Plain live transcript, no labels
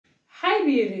Hi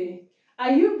beauty,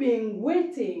 are you been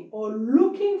waiting or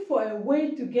looking for a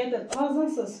way to get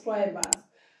 1,000 subscribers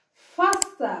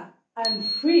faster and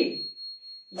free?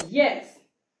 Yes,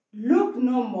 look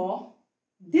no more.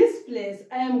 This place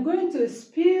I am going to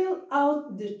spill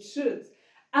out the truth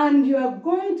and you are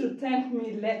going to thank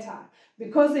me later,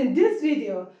 because in this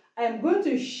video I am going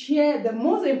to share the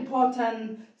most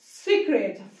important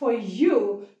secret for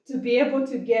you to be able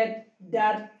to get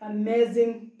that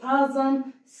amazing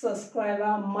 1,000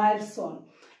 subscriber milestone.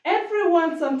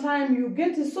 Everyone, sometimes you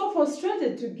get so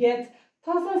frustrated to get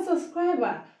 1,000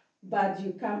 subscribers, but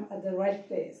you come at the right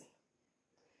place.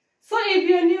 So if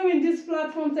you're new in this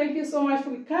platform, thank you so much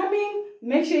for coming.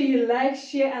 Make sure you like,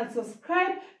 share, and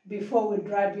subscribe before we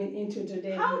dive into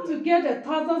today's how to get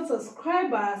 1,000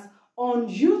 subscribers on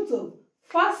YouTube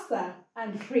faster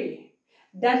and free.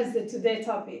 That is the today's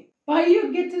topic. By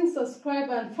you getting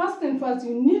subscribed, and first and first,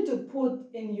 you need to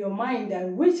put in your mind that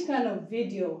which kind of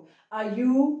video are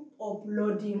you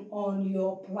uploading on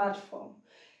your platform.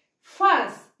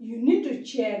 First, you need to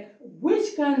check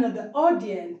which kind of the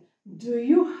audience do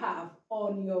you have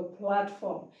on your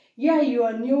platform. Yeah, you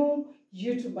are new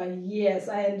YouTuber. Yes,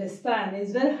 I understand.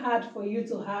 It's very hard for you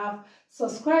to have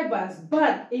subscribers.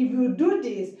 But if you do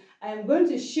this, I am going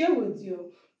to share with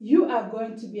you, you are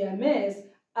going to be amazed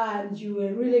and you will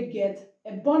really get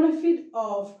a benefit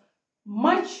of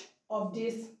much of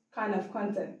this kind of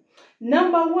content.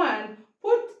 Number one,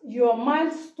 put your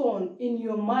milestone in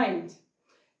your mind.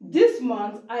 This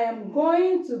month, I am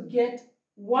going to get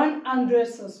 100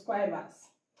 subscribers.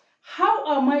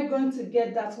 How am I going to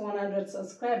get that 100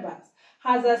 subscribers?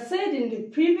 As I said in the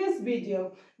previous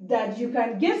video, that you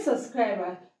can get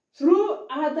subscribers through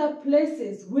other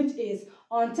places, which is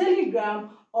on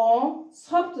Telegram or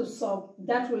sub to sub,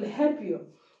 that will help you.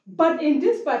 But in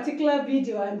this particular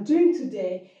video I'm doing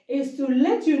today is to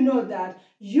let you know that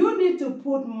you need to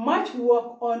put much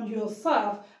work on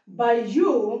yourself by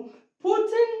you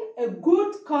putting a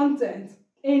good content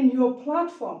in your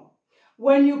platform.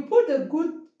 When you put a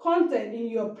good content in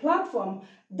your platform,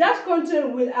 that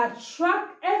content will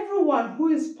attract everyone who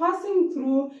is passing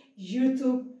through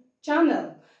YouTube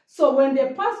channel. So when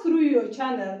they pass through your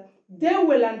channel, they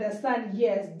will understand,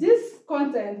 yes, this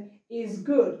content is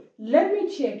good. Let me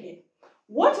check it.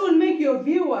 What will make your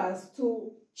viewers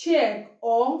to check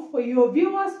or for your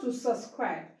viewers to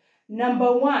subscribe?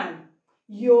 Number one,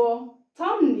 your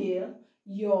thumbnail,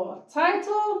 your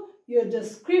title, your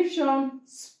description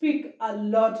speak a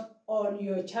lot on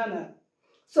your channel.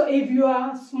 So if you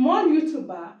are a small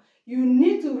YouTuber, you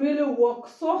need to really work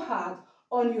so hard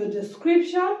on your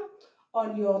description,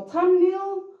 on your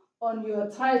thumbnail, on your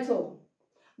title.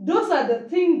 Those are the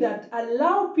things that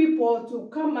allow people to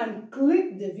come and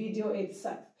click the video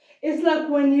itself. It's like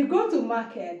when you go to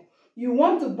market, you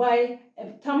want to buy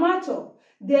a tomato.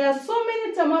 There are so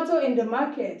many tomatoes in the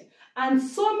market and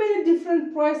so many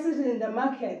different prices in the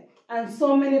market and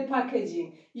so many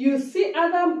packaging. You see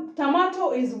other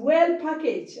tomato is well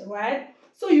packaged, right?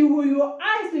 So your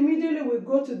eyes immediately will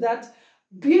go to that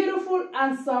beautiful,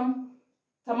 handsome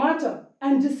tomato.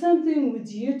 And the same thing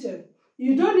with YouTube.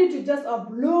 You don't need to just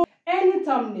upload any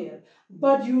thumbnail,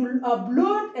 but you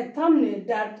upload a thumbnail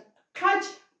that catch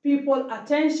people's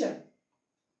attention.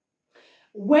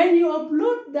 When you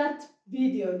upload that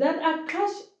video that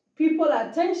catch people's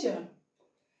attention,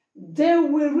 they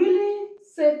will really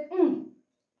say,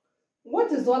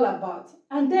 what is all about?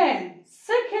 And then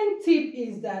second tip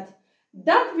is that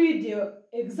video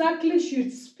exactly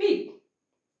should speak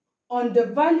on the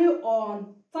value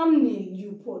on thumbnail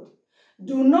you put.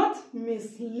 Do not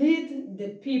mislead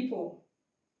the people.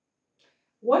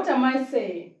 What am I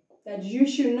saying? That you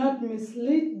should not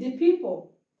mislead the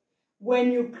people.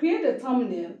 When you create a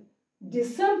thumbnail, the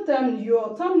same time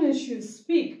your thumbnail should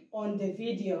speak on the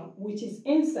video, which is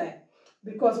inside.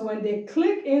 Because when they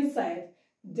click inside,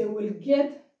 they will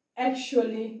get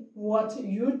actually what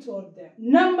you told them.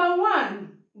 Number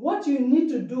one, what you need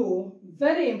to do,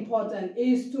 very important,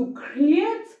 is to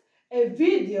create a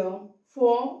video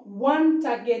for one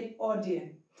target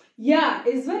audience. Yeah,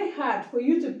 it's very hard for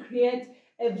you to create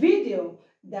a video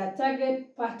that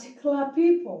target particular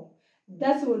people.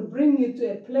 That will bring you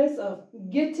to a place of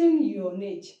getting your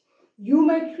niche. You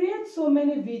may create so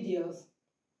many videos.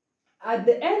 At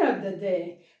the end of the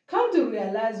day, come to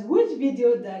realize which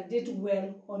video that did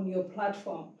well on your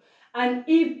platform. And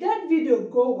if that video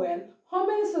go well, how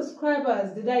many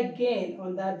subscribers did I gain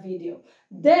on that video?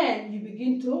 Then you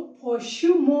begin to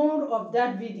pursue more of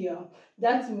that video.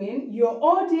 That means your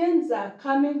audience are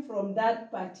coming from that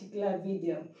particular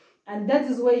video. And that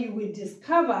is where you will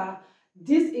discover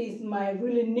this is my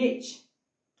really niche.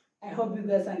 I hope you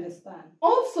guys understand.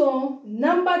 Also,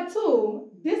 number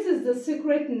 2, this is the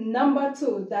secret number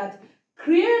 2, that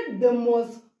create the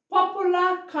most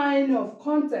popular kind of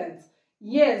content.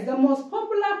 Yes, the most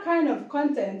popular kind of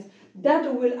content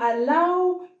that will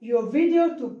allow your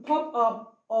video to pop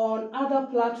up on other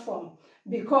platforms.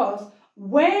 Because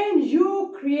when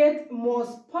you create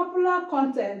most popular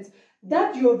content,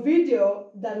 that your video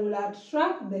that will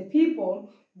attract the people,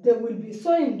 they will be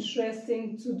so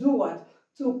interesting to do what?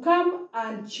 To come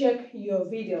and check your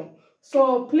video.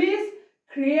 So please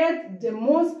create the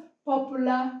most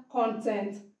popular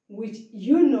content which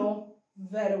you know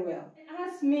very well.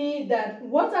 Ask me that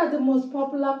what are the most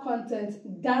popular content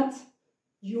that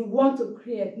you want to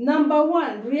create. Number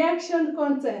 1, reaction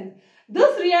content.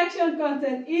 This reaction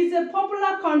content is a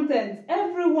popular content.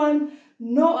 Everyone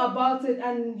know about it,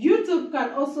 and YouTube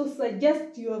can also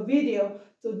suggest your video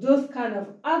to those kind of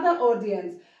other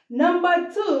audience.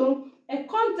 Number 2, a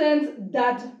content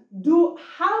that do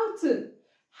how to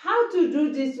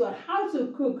do this one, how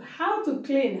to cook, how to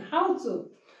clean, how to.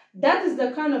 That is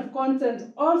the kind of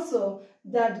content also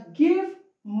that give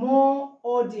more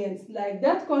audience. Like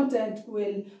that content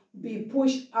will be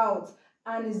pushed out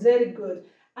and is very good.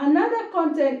 Another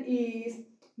content is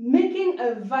making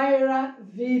a viral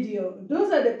video.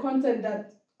 Those are the content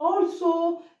that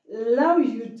also allow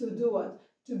you to do what?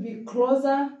 To be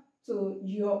closer to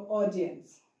your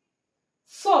audience.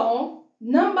 So,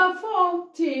 number 4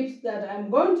 tips that I'm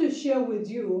going to share with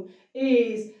you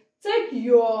is take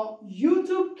your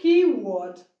YouTube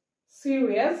keyword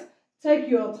serious, take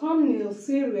your thumbnail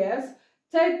serious,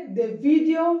 take the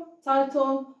video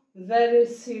title very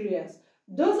serious.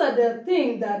 Those are the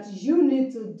things that you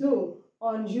need to do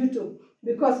on YouTube,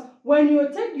 because when you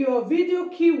take your video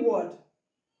keyword,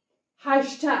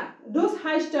 hashtag, those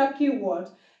hashtag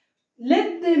keywords,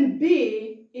 let them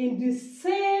be in the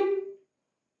same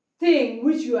thing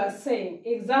which you are saying.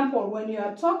 Example, when you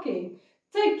are talking,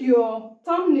 take your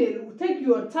thumbnail, take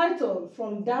your title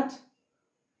from that,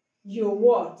 your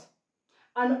word.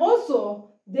 And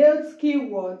also, those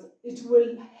keywords, it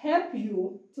will help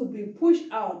you to be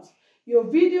pushed out. Your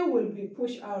video will be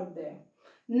pushed out there.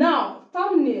 Now,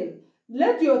 thumbnail,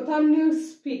 let your thumbnail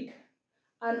speak.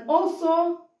 And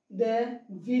also the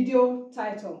video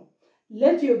title.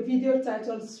 Let your video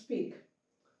title speak.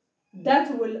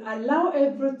 That will allow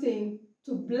everything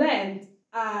to blend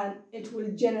and it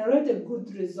will generate a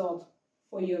good result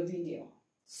for your video.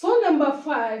 So number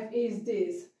 5 is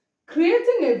this: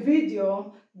 creating a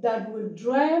video that will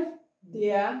drive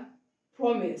their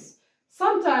promise.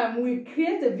 Sometimes we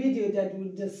create a video that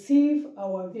will deceive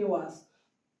our viewers.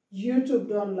 YouTube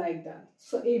don't like that.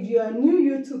 So if you're a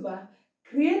new YouTuber,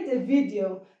 create a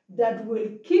video that will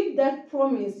keep that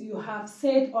promise you have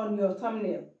said on your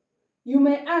thumbnail. You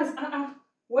may ask,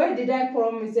 where did I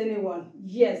promise anyone?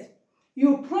 Yes,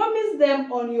 you promised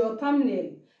them on your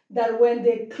thumbnail that when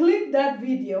they click that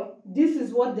video, this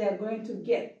is what they are going to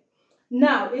get.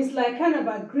 Now, it's like kind of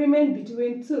agreement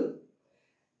between two.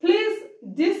 Please,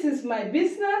 this is my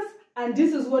business, and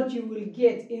this is what you will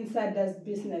get inside that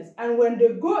business. And when they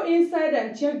go inside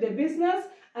and check the business,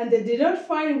 and they did not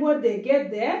find what they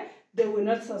get there, they will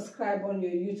not subscribe on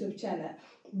your YouTube channel.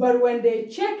 But when they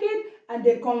check it and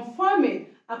they confirm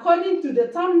it according to the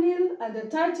thumbnail and the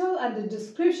title and the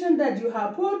description that you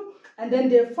have put, and then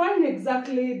they find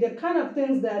exactly the kind of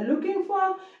things they are looking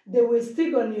for, they will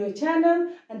stick on your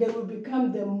channel and they will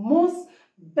become the most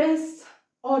best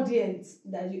audience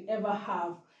that you ever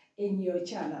have in your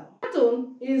channel.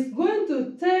 Button is going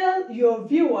to tell your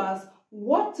viewers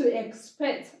what to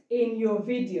expect in your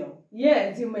video.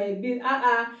 Yes, you may be,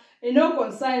 you know,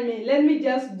 concern me, let me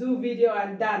just do video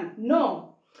and done.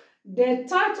 No, the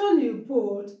title you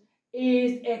put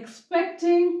is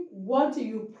expecting what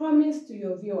you promise to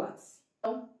your viewers.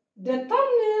 The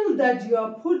thumbnail that you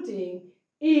are putting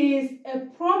is a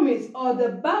promise or the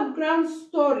background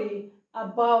story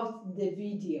about the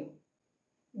video.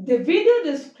 The video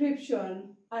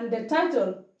description and the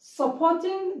title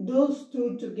supporting those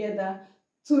two together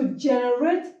to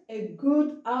generate a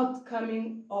good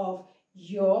outcome of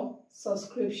your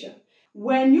subscription.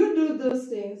 When you do those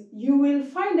things, you will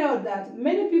find out that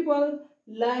many people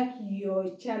like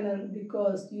your channel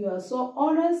because you are so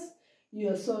honest, you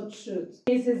are so true.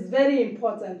 This is very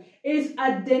important. It's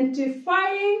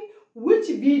identifying which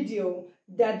video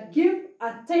that give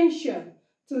attention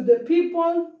to the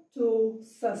people to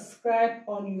subscribe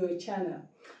on your channel.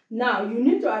 Now, you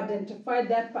need to identify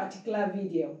that particular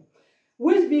video.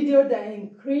 Which video that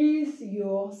increase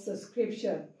your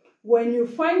subscription? When you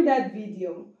find that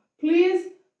video,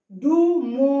 please do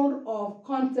more of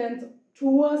content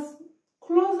towards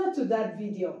closer to that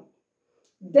video.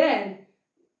 then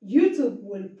YouTube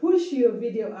will push your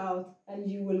video out and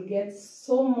you will get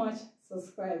so much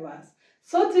subscribers.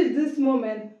 So till this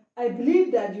moment, I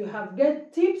believe that you have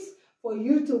get tips for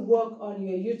you to work on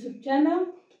your YouTube channel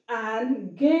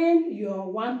and gain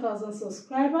your 1,000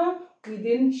 subscribers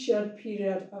within short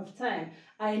period of time.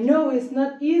 I know it's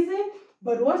not easy,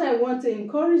 but what I want to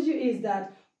encourage you is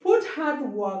that put hard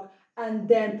work and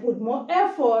then put more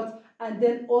effort, and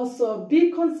then also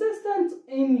be consistent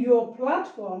in your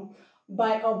platform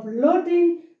by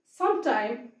uploading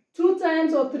sometime 2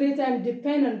 times or 3 times,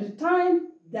 depending on the time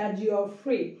that you are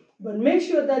free. But make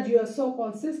sure that you are so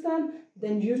consistent,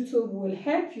 then YouTube will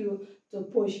help you to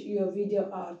push your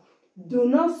video out. Do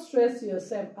not stress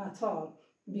yourself at all,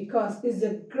 because it's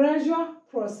a gradual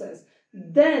process.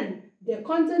 Then the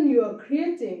content you are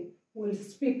creating will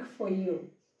speak for you.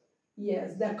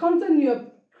 Yes, the content you are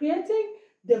creating,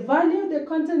 the value the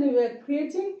content you are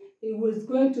creating, it was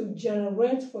going to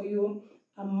generate for you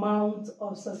amount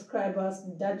of subscribers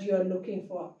that you are looking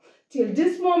for. Till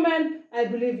this moment, I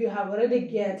believe you have already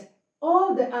get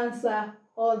all the answer,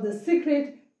 all the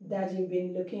secret that you've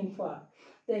been looking for.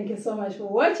 Thank you so much for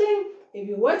watching. If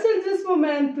you're watching this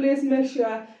moment, please make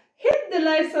sure hit the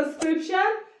like subscription.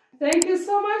 Thank you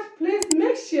so much. Please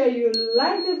make sure you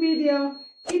like the video,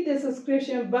 hit the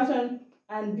subscription button,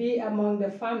 and be among the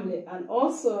family. And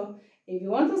also, if you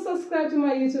want to subscribe to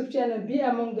my YouTube channel, be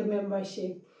among the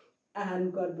membership.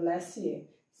 And God bless you.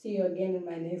 See you again in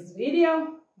my next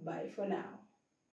video. Bye for now.